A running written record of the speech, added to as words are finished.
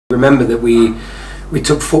Remember that we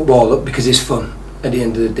took football up because it's fun at the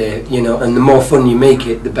end of the day, you know, and the more fun you make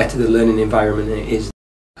it, the better the learning environment it is.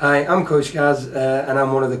 Hi, I'm Coach Gaz and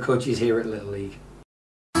I'm one of the coaches here at Little League.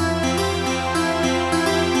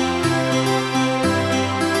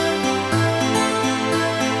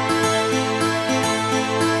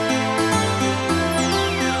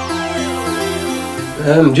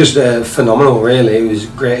 Just phenomenal really. It was a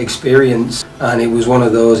great experience and it was one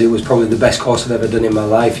of those, it was probably the best course I've ever done in my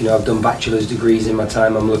life. You know, I've done bachelor's degrees in my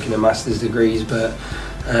time, I'm looking at master's degrees, but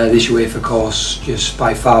this UEFA course just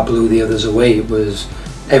by far blew the others away. It was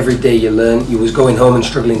every day you learn. You was going home and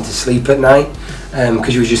struggling to sleep at night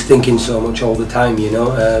because you was just thinking so much all the time, you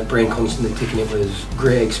know, brain constantly ticking. It was a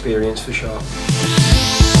great experience for sure.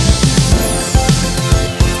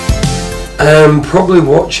 Probably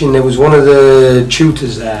watching, there was one of the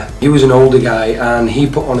tutors there. He was an older guy and he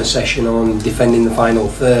put on a session on defending the final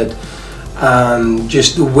third, and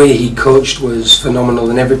just the way he coached was phenomenal,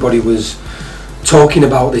 and everybody was talking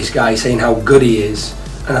about this guy, saying how good he is,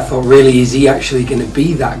 and I thought, really, is he actually going to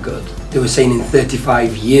be that good? They were saying in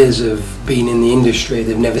 35 years of being in the industry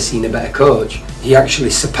they've never seen a better coach. He actually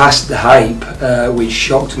surpassed the hype, which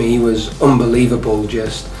shocked me. He was unbelievable.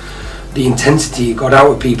 Just the intensity he got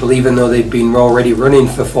out of people, even though they'd been already running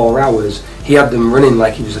for 4 hours, he had them running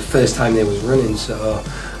like it was the first time they was running. So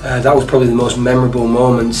that was probably the most memorable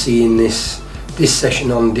moment, seeing this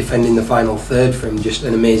session on defending the final third from just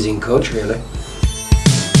an amazing coach really.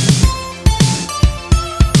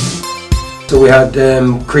 So we had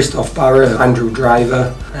Christoph Barra, Andrew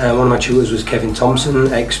Driver, one of my tutors was Kevin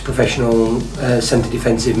Thompson, ex-professional centre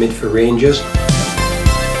defensive mid for Rangers.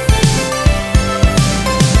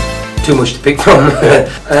 Too much to pick from.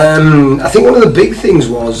 I think one of the big things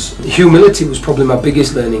was humility was probably my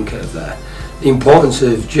biggest learning curve there. The importance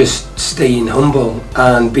of just staying humble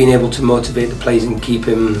and being able to motivate the players and keep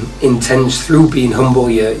them intense through being humble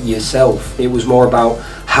yourself. It was more about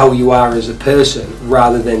how you are as a person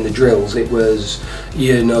rather than the drills. It was,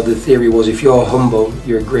 you know, the theory was if you're humble,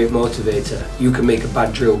 you're a great motivator. You can make a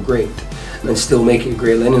bad drill great and still make it a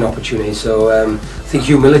great learning opportunity. So I think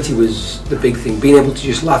humility was the big thing, being able to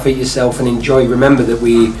just laugh at yourself and enjoy. Remember that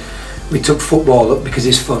we took football up because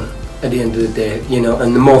it's fun at the end of the day, you know,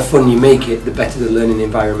 and the more fun you make it, the better the learning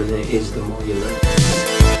environment it is, the more you learn.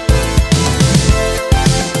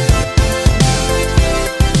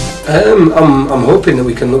 I'm hoping that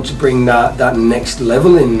we can look to bring that next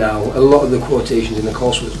level in now. A lot of the quotations in the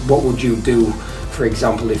course was, what would you do, for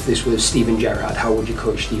example, if this was Steven Gerrard, how would you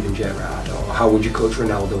coach Steven Gerrard? Or how would you coach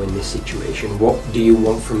Ronaldo in this situation? What do you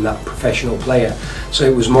want from that professional player? So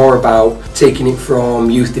it was more about taking it from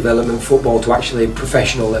youth development football to actually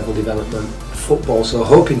professional level development football. So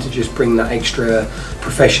hoping to just bring that extra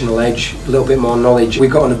professional edge, a little bit more knowledge. We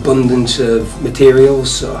got an abundance of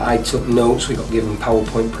materials, so I took notes, we got given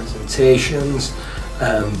PowerPoint presentations,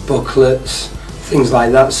 booklets, things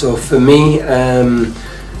like that. So for me,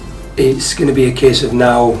 it's going to be a case of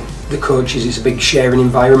now the coaches, it's a big sharing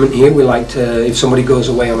environment here. We like to, if somebody goes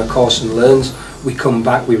away on a course and learns, we come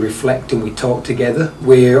back, we reflect and we talk together.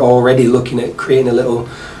 We're already looking at creating a little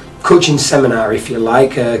coaching seminar, if you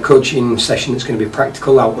like, a coaching session that's going to be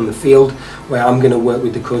practical out on the field, where I'm going to work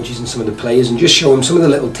with the coaches and some of the players and just show them some of the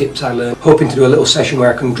little tips I learned. Hoping to do a little session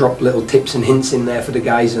where I can drop little tips and hints in there for the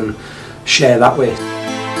guys and share that way.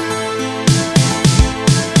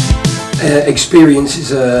 Experience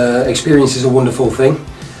is a wonderful thing,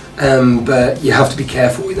 but you have to be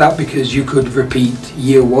careful with that because you could repeat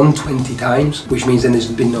year 1 20 times, which means then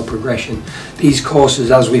there's been no progression. These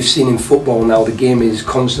courses, as we've seen in football now, the game is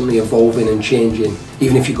constantly evolving and changing.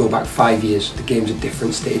 Even if you go back 5 years, the game's a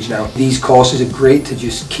different stage now. These courses are great to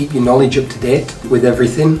just keep your knowledge up to date with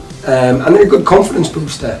everything, and they're a good confidence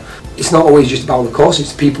booster. It's not always just about the course,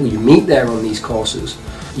 it's the people you meet there on these courses.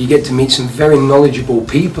 You get to meet some very knowledgeable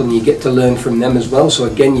people and you get to learn from them as well. So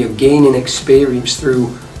again, you're gaining experience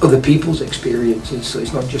through other people's experiences. So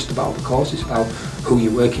it's not just about the course, it's about who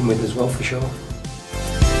you're working with as well, for sure.